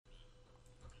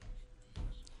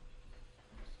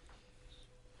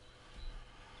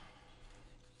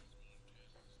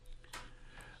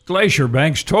Glacier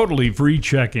Bank's totally free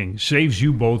checking saves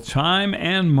you both time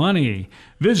and money.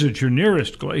 Visit your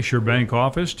nearest Glacier Bank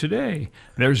office today.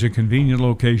 There's a convenient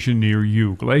location near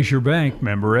you. Glacier Bank,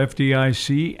 member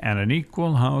FDIC, and an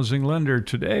equal housing lender.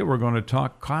 Today we're going to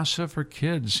talk CASA for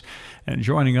kids. And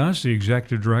joining us, the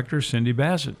Executive Director, Cindy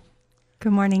Basnett.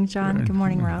 Good morning, John. Good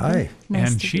morning, Rob. Hi.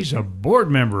 And she's a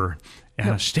board member and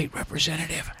a state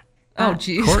representative. Oh,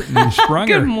 geez. Courtnay Sprunger.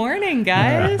 Good morning,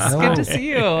 guys. Good to see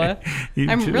you.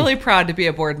 I'm too. really proud to be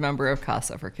a board member of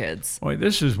CASA for Kids. Boy,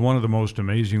 this is one of the most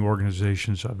amazing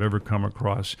organizations I've ever come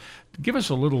across. Give us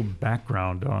a little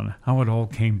background on how it all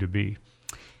came to be.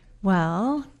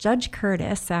 Well, Judge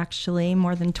Curtis, actually,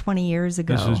 more than 20 years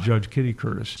ago. This is Judge Kitty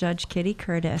Curtis. Judge Kitty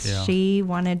Curtis. Yeah. She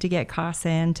wanted to get CASA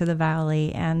into the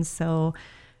Valley, and so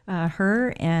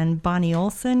her and Bonnie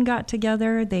Olson got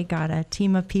together. They got a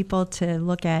team of people to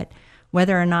look at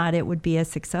whether or not it would be a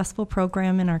successful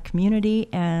program in our community,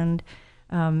 and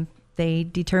they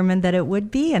determined that it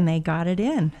would be, and they got it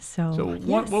in. So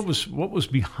what yes. what was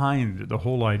behind the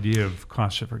whole idea of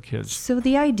CASA for Kids? So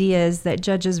the idea is that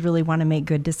judges really want to make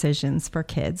good decisions for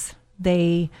kids.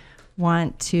 They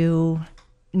want to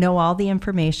know all the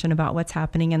information about what's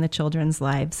happening in the children's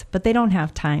lives, but they don't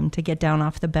have time to get down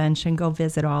off the bench and go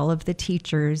visit all of the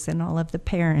teachers and all of the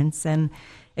parents and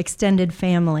extended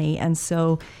family. And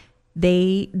so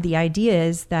the idea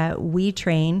is that we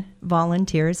train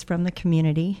volunteers from the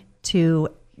community to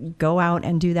go out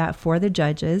and do that for the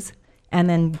judges, and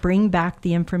then bring back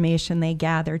the information they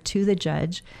gather to the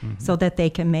judge so that they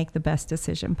can make the best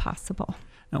decision possible.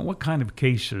 Now, what kind of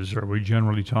cases are we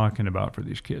generally talking about for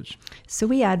these kids? So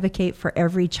we advocate for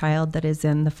every child that is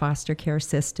in the foster care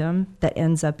system that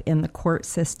ends up in the court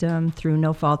system through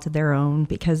no fault of their own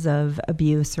because of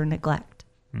abuse or neglect.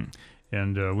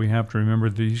 And we have to remember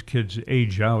these kids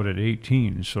age out at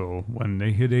 18. So when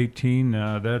they hit 18,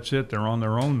 that's it. They're on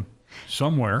their own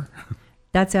somewhere.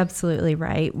 That's absolutely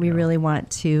right. We really want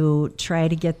to try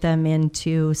to get them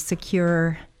into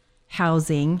secure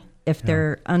housing if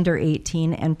they're under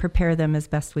 18 and prepare them as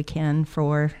best we can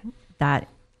for that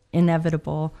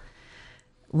inevitable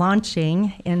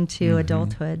launching into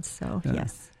adulthood. So,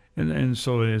 yes. And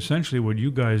so essentially what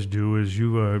you guys do is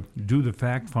you do the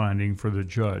fact-finding for the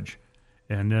judge,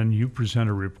 and then you present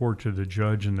a report to the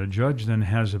judge, and the judge then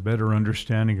has a better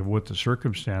understanding of what the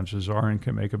circumstances are and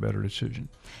can make a better decision.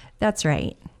 That's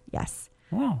right. Yes.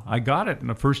 Well, I got it in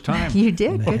the first time. You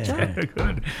did. Good job.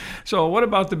 Good. So what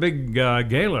about the big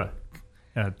gala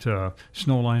at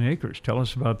Snowline Acres? Tell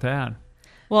us about that.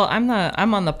 Well,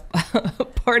 I'm on the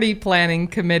party planning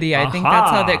committee. I think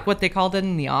that's what they called it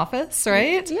in the office,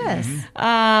 right? Yes.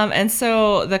 And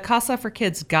so the CASA for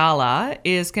Kids Gala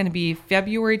is going to be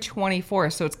February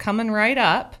 24th, so it's coming right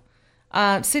up.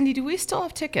 Cindy, do we still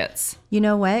have tickets? You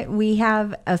know what? We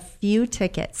have a few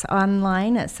tickets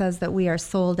online. It says that we are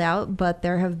sold out, but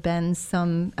there have been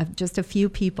just a few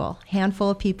people,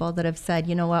 handful of people that have said,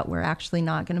 you know what, we're actually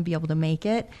not going to be able to make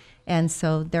it. And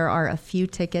so there are a few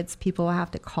tickets. People will have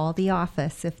to call the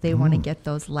office if they want to get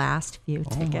those last few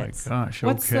tickets. Oh my gosh,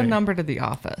 okay. What's the number to the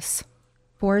office?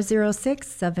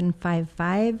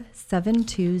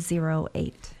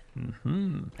 406-755-7208.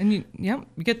 And you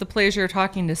get the pleasure of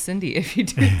talking to Cindy if you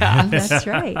do that. That's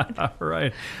right. All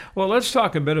right. Well, let's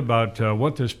talk a bit about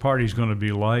what this party is going to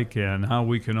be like and how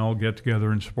we can all get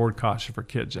together and support CASA for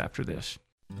Kids after this.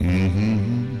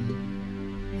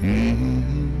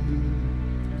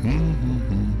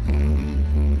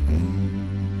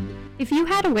 If you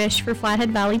had a wish for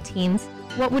Flathead Valley teens,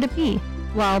 what would it be?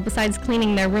 Well, besides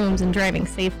cleaning their rooms and driving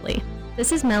safely.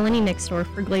 This is Melanie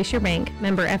Nixdorf for Glacier Bank,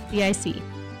 member FDIC.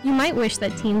 You might wish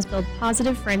that teens build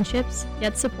positive friendships,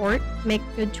 get support, make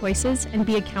good choices, and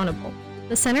be accountable.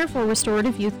 The Center for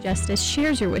Restorative Youth Justice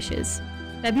shares your wishes.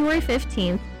 February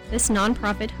 15th, this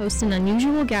nonprofit hosts an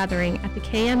unusual gathering at the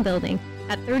KM building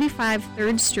at 35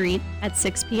 3rd Street at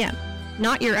 6 p.m.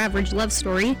 Not Your Average Love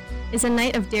Story is a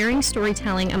night of daring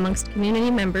storytelling amongst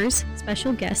community members,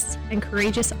 special guests, and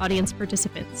courageous audience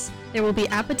participants. There will be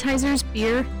appetizers,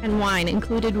 beer, and wine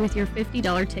included with your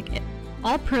 $50 ticket.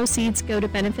 All proceeds go to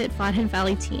benefit Flathead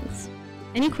Valley teens.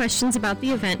 Any questions about the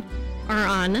event are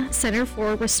on Center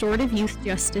for Restorative Youth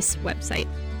Justice website,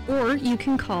 or you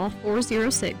can call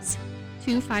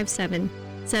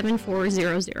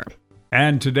 406-257-7400.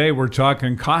 And today we're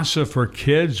talking CASA for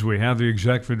Kids. We have the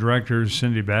Executive Director,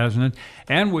 Cindy Basnett,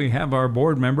 and we have our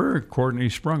board member,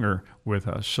 Courtnay Sprunger, with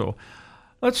us. So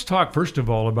let's talk, first of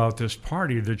all, about this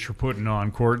party that you're putting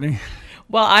on, Courtnay.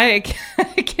 Well, I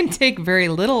can take very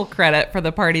little credit for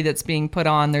the party that's being put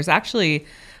on. There's actually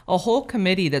a whole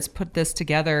committee that's put this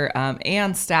together,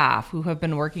 and staff who have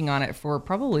been working on it for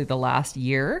probably the last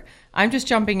year. I'm just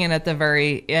jumping in at the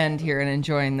very end here and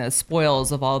enjoying the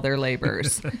spoils of all their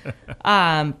labors.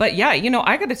 But yeah,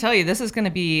 I got to tell you, this is going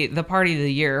to be the party of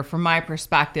the year from my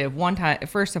perspective.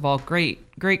 First of all,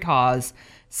 great cause.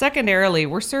 Secondarily,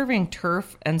 we're serving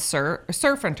surf and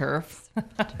turf.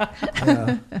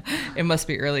 It must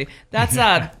be early. That's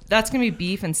going to be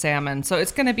beef and salmon. So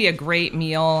it's going to be a great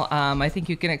meal. I think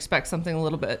you can expect something a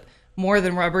little bit more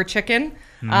than rubber chicken.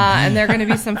 And there are going to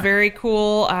be some very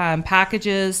cool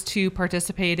packages to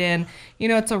participate in.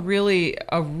 It's a really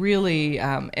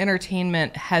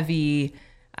entertainment heavy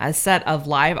set of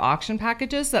live auction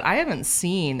packages that I haven't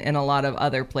seen in a lot of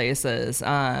other places.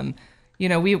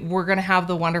 We're going to have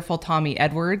the wonderful Tommy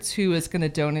Edwards, who is going to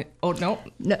donate. Oh, no.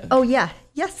 Oh, yeah.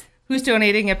 Yes. Who's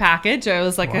donating a package. I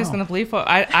was like, wow. I was going to believe.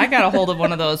 I got a hold of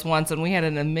one of those once, and we had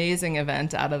an amazing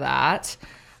event out of that.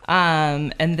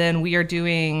 And then we are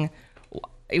doing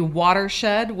a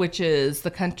Watershed, which is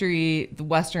the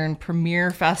Western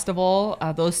Premier Festival.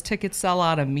 Those tickets sell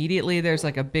out immediately. There's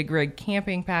like a big rig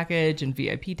camping package and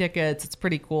VIP tickets. It's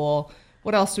pretty cool.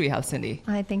 What else do we have, Cindy?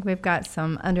 I think we've got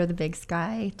some Under the Big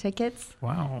Sky tickets.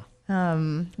 Wow.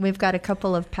 We've got a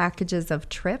couple of packages of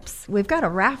trips. We've got a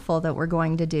raffle that we're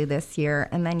going to do this year,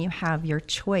 and then you have your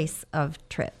choice of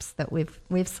trips that we've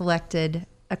selected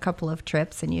a couple of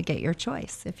trips, and you get your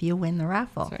choice if you win the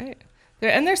raffle. That's right.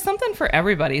 And there's something for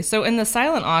everybody. So in the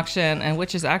silent auction, and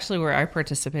which is actually where I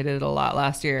participated a lot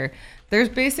last year, there's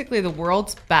basically the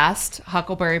world's best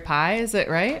huckleberry pie. Is it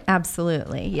right?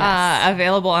 Absolutely, yes.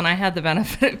 Available, and I had the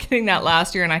benefit of getting that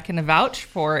last year, and I can vouch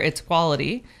for its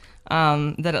quality,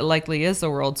 that it likely is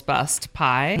the world's best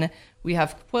pie. And we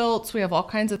have quilts. We have all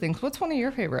kinds of things. What's one of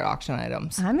your favorite auction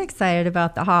items? I'm excited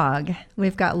about the hog.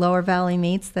 We've got Lower Valley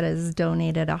Meats that has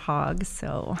donated a hog,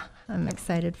 so I'm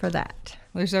excited for that.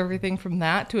 There's everything from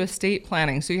that to estate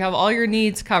planning. So you have all your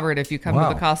needs covered if you come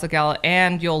to the CASA Gala,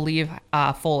 and you'll leave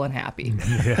full and happy.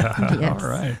 Yeah, yes. All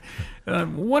right.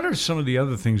 What are some of the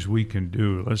other things we can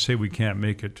do? Let's say we can't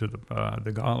make it to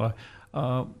the gala.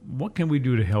 What can we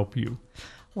do to help you?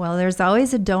 Well, there's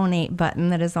always a donate button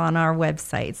that is on our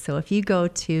website. So if you go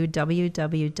to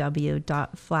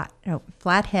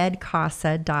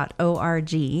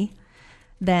www.flatheadcasa.org,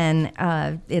 then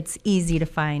it's easy to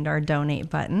find our donate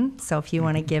button. So if you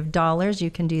want to give dollars,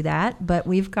 you can do that. But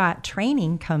we've got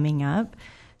training coming up.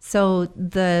 So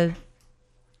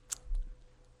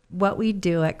what we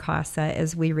do at CASA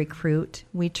is we recruit,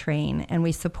 we train, and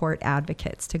we support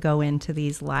advocates to go into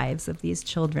these lives of these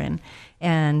children.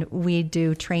 And we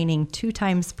do training 2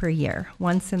 times per year,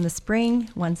 once in the spring,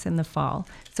 once in the fall.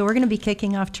 So we're going to be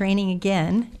kicking off training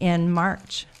again in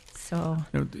March. So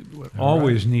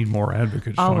always need more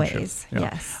advocates. Always, don't you?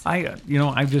 yes. I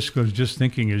was just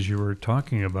thinking as you were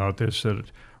talking about this that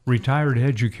retired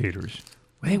educators,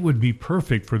 they would be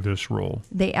perfect for this role.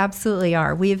 They absolutely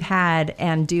are. We've had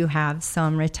and do have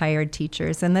some retired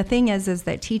teachers, and the thing is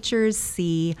that teachers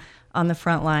see on the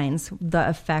front lines the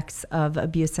effects of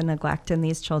abuse and neglect in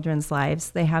these children's lives.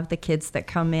 They have the kids that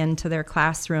come into their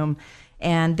classroom,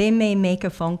 and they may make a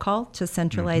phone call to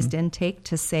centralized intake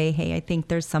to say, hey, I think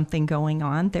there's something going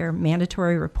on. They're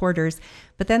mandatory reporters,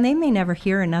 but then they may never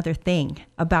hear another thing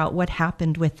about what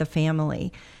happened with the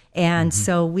family. And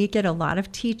so we get a lot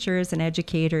of teachers and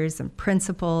educators and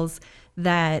principals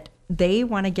that they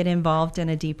want to get involved in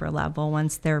a deeper level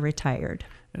once they're retired.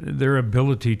 Their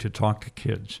ability to talk to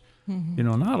kids.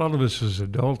 Not all of us as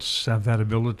adults have that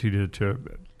ability to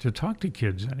talk to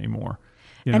kids anymore.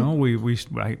 I don't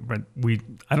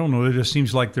know. It just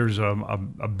seems like there's a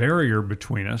barrier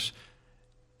between us,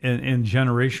 and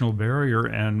generational barrier,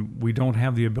 and we don't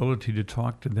have the ability to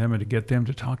talk to them and to get them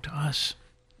to talk to us.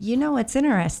 It's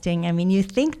interesting. I mean, you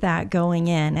think that going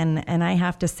in, and I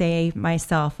have to say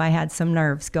myself, I had some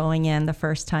nerves going in the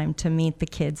first time to meet the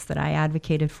kids that I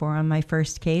advocated for on my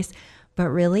first case. But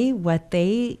really, what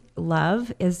they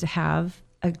love is to have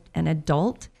an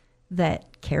adult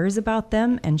that cares about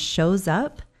them and shows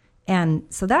up. And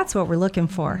so that's what we're looking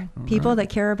for. People that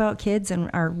care about kids and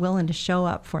are willing to show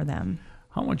up for them.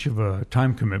 How much of a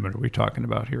time commitment are we talking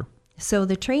about here? So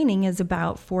the training is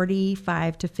about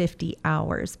 45 to 50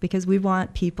 hours because we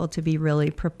want people to be really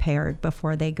prepared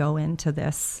before they go into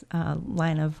this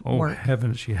line of work. Oh,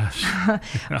 heavens, yes.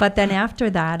 But then after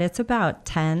that, it's about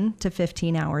 10 to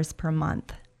 15 hours per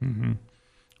month.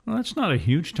 Well, that's not a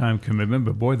huge time commitment,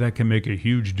 but boy, that can make a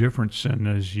huge difference in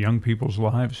those young people's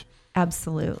lives.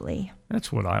 Absolutely.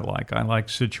 That's what I like. I like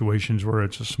situations where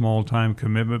it's a small time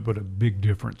commitment, but a big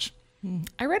difference.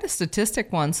 I read a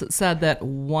statistic once that said that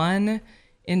 1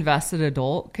 invested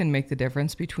adult can make the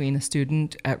difference between a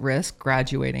student at risk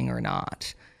graduating or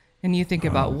not. And you think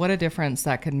about what a difference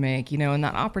that could make, and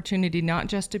that opportunity not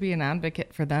just to be an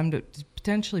advocate for them, to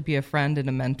potentially be a friend and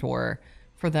a mentor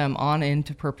for them on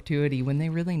into perpetuity when they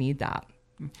really need that.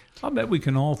 I'll bet we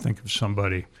can all think of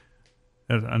somebody,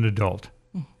 an adult,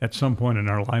 at some point in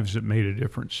our lives that made a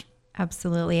difference.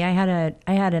 Absolutely. I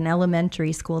had an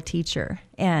elementary school teacher,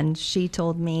 and she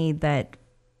told me that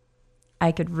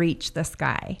I could reach the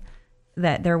sky,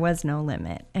 that there was no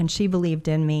limit. And she believed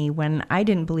in me when I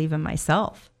didn't believe in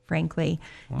myself, frankly.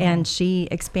 Wow. And she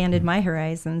expanded my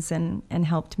horizons and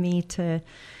helped me to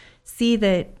see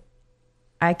that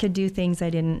I could do things I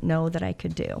didn't know that I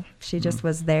could do. She just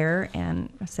was there. And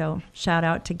so shout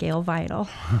out to Gail Vital.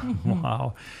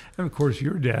 Wow. And of course,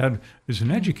 your dad is an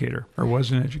educator, or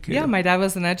was an educator. Yeah, my dad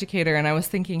was an educator. And I was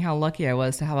thinking how lucky I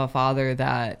was to have a father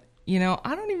that,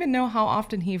 I don't even know how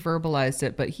often he verbalized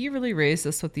it, but he really raised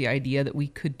us with the idea that we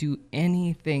could do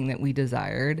anything that we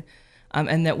desired.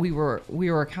 And that we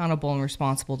were accountable and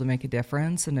responsible to make a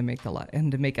difference and to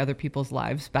make other people's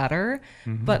lives better.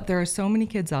 Mm-hmm. But there are so many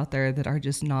kids out there that are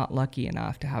just not lucky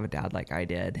enough to have a dad like I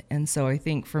did. And so I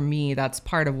think for me, that's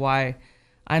part of why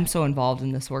I'm so involved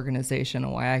in this organization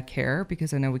and why I care,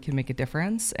 because I know we can make a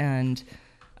difference. And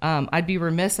I'd be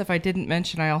remiss if I didn't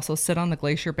mention I also sit on the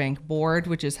Glacier Bank board,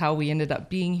 which is how we ended up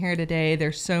being here today.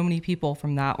 There's so many people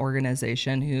from that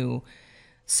organization who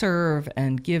serve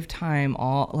and give time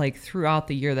throughout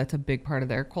the year. That's a big part of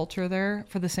their culture there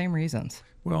for the same reasons.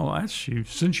 Well,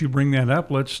 since you bring that up,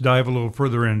 let's dive a little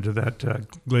further into that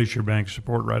Glacier Bank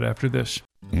support right after this.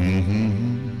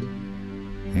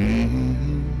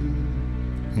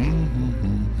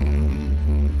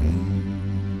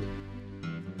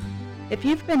 If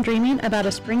you've been dreaming about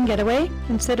a spring getaway,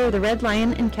 consider the Red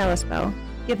Lion in Kalispell.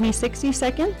 Give me 60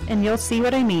 seconds and you'll see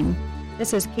what I mean.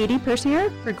 This is Katie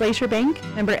Persier for Glacier Bank,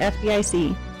 member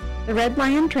FDIC. The Red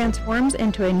Lion transforms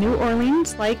into a New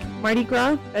Orleans-like Mardi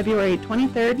Gras, February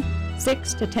 23rd,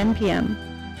 6 to 10 p.m.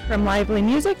 From lively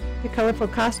music to colorful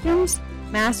costumes,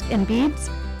 masks, and beads,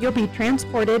 you'll be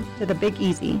transported to the Big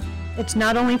Easy. It's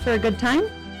not only for a good time,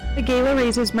 the gala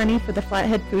raises money for the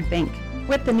Flathead Food Bank.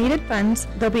 With the needed funds,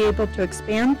 they'll be able to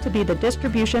expand to be the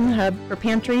distribution hub for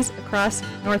pantries across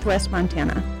Northwest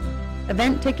Montana.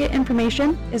 Event ticket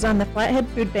information is on the Flathead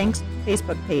Food Bank's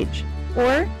Facebook page,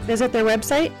 or visit their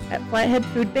website at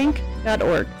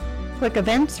flatheadfoodbank.org. Click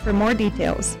Events for more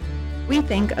details. We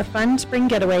think a fun spring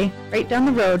getaway right down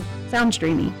the road sounds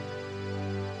dreamy.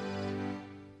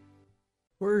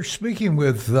 We're speaking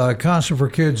with CASA for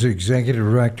Kids Executive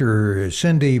Director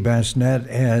Cindy Basnett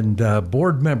and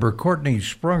board member Courtnay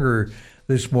Sprunger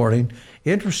this morning.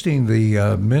 Interesting, the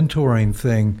mentoring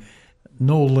thing.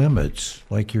 No limits,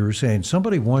 like you were saying.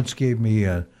 Somebody once gave me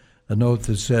a note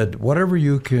that said, whatever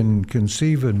you can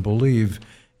conceive and believe,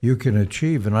 you can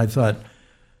achieve. And I thought,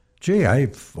 gee,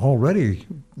 I've already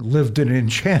lived an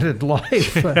enchanted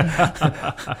life.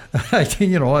 I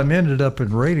ended up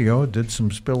in radio, did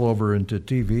some spillover into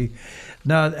TV.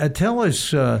 Now, tell us,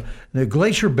 the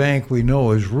Glacier Bank, we know,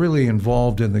 is really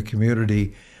involved in the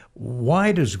community.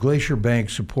 Why does Glacier Bank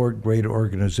support great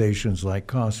organizations like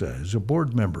CASA? As a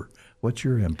board member, what's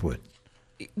your input?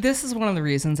 This is one of the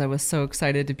reasons I was so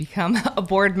excited to become a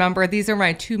board member. These are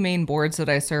my two main boards that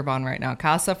I serve on right now,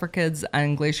 CASA for Kids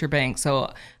and Glacier Bank.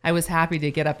 So I was happy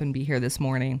to get up and be here this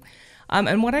morning.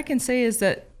 And what I can say is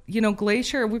that,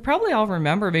 Glacier, we probably all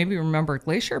remember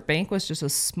Glacier Bank was just a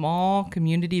small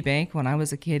community bank when I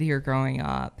was a kid here growing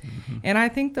up. Mm-hmm. And I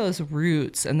think those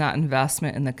roots and that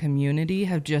investment in the community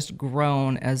have just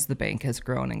grown as the bank has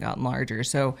grown and gotten larger.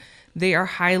 So they are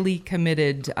highly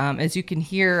committed, as you can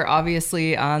hear,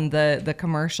 obviously, on the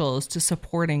commercials, to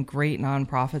supporting great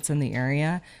nonprofits in the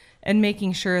area and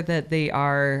making sure that they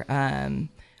are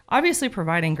obviously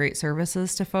providing great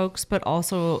services to folks, but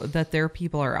also that their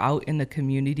people are out in the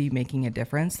community making a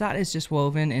difference. That is just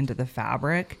woven into the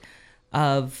fabric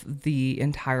of the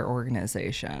entire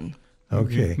organization.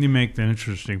 Okay. You make the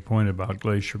interesting point about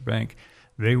Glacier Bank.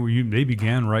 They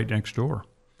began right next door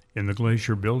in the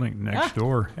Glacier building next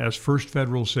door as First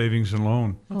Federal Savings and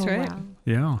Loan. That's right. Wow.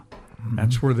 Yeah,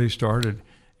 that's where they started.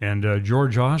 And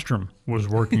George Ostrom was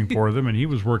working for them, and he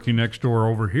was working next door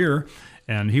over here.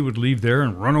 And he would leave there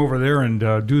and run over there and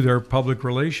do their public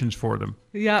relations for them.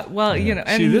 Yeah, well, and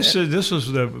see, this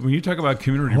is when you talk about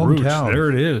community hometown roots. There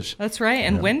it is. That's right.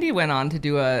 And Wendy went on to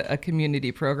do a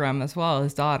community program as well,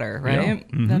 his daughter, right? Yeah.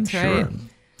 Mm-hmm, that's sure. right.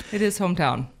 It is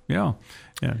hometown. Yeah.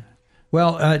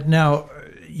 Well, now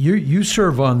you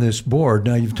serve on this board.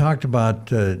 Now you've talked about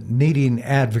needing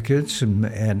advocates, and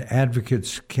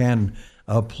advocates can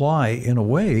apply in a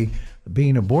way.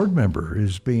 being a board member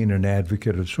is being an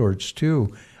advocate of sorts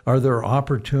too. Are there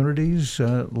opportunities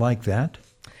like that?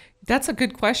 That's a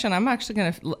good question. I'm actually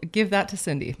going to give that to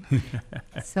Cindy.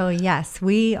 So yes,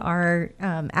 we are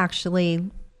actually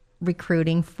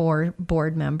recruiting for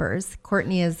board members.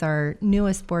 Courtnay is our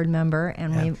newest board member,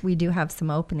 and we do have some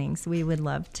openings. We would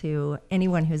love to,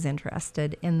 anyone who's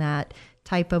interested in that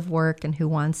type of work and who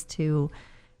wants to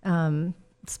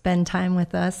spend time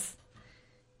with us,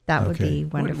 that would be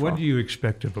wonderful. What do you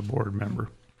expect of a board member?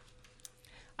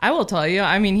 I will tell you,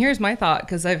 I mean, here's my thought,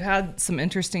 because I've had some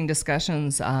interesting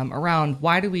discussions around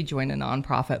why do we join a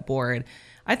nonprofit board.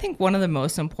 I think one of the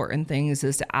most important things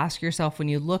is to ask yourself, when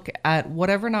you look at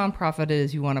whatever nonprofit it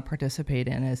is you want to participate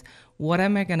in, is what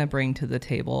am I going to bring to the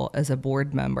table as a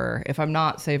board member if I'm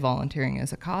not, say, volunteering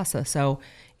as a CASA? So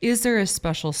is there a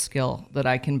special skill that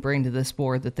I can bring to this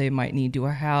board that they might need? Do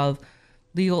I have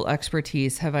legal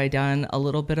expertise? Have I done a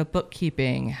little bit of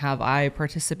bookkeeping? Have I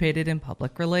participated in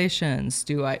public relations?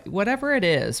 Whatever it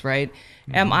is, right?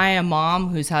 Mm-hmm. Am I a mom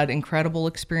who's had incredible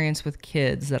experience with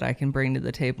kids that I can bring to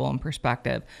the table and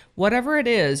perspective? Whatever it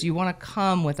is, you want to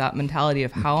come with that mentality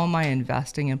of how am I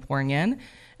investing and pouring in?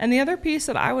 And the other piece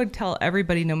that I would tell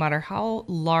everybody, no matter how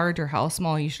large or how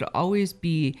small, you should always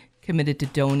be committed to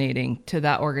donating to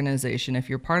that organization if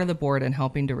you're part of the board and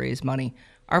helping to raise money.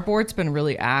 Our board's been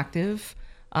really active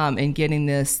in getting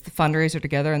this fundraiser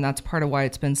together, and that's part of why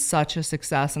it's been such a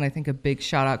success. And I think a big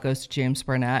shout out goes to James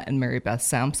Barnett and Mary Beth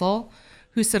Samsel,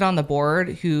 who sit on the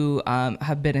board, who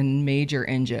have been a major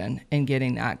engine in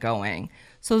getting that going.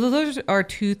 So those are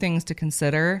two things to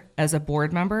consider as a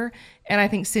board member. And I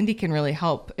think Cindy can really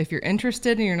help if you're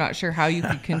interested and you're not sure how you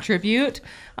could contribute.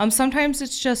 Sometimes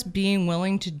it's just being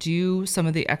willing to do some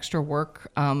of the extra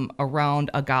work around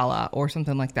a gala or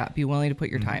something like that. Be willing to put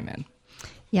your time in.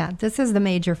 Yeah, this is the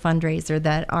major fundraiser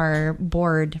that our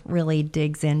board really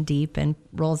digs in deep and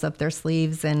rolls up their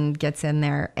sleeves and gets in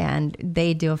there, and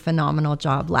they do a phenomenal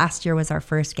job. Last year was our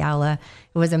first gala.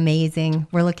 It was amazing.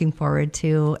 We're looking forward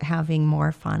to having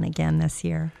more fun again this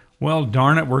year. Well,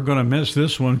 darn it, we're going to miss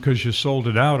this one because you sold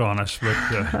it out on us. But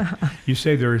you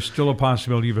say there is still a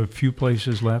possibility of a few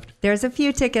places left? There's a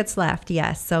few tickets left,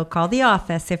 yes. So call the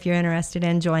office if you're interested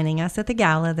in joining us at the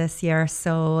gala this year.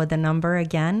 So the number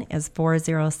again is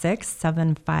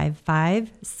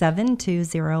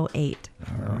 406-755-7208.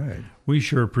 All right. We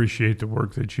sure appreciate the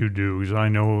work that you do, because I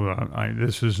know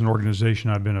this is an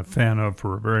organization I've been a fan of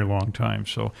for a very long time.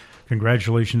 So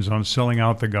congratulations on selling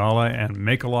out the gala, and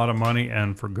make a lot of money.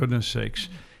 And for goodness sakes,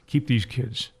 keep these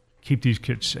kids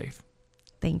safe.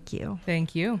 Thank you.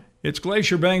 Thank you. It's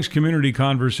Glacier Bank's Community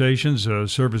Conversations, a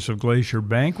service of Glacier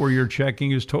Bank, where your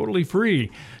checking is totally free.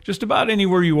 Just about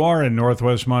anywhere you are in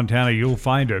Northwest Montana, you'll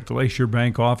find a Glacier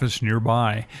Bank office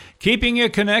nearby. Keeping you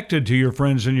connected to your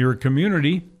friends in your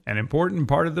community, an important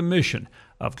part of the mission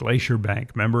of Glacier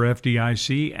Bank, member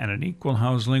FDIC, and an equal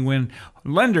housing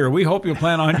lender. We hope you'll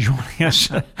plan on joining us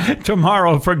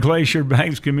tomorrow for Glacier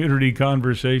Bank's Community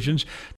Conversations.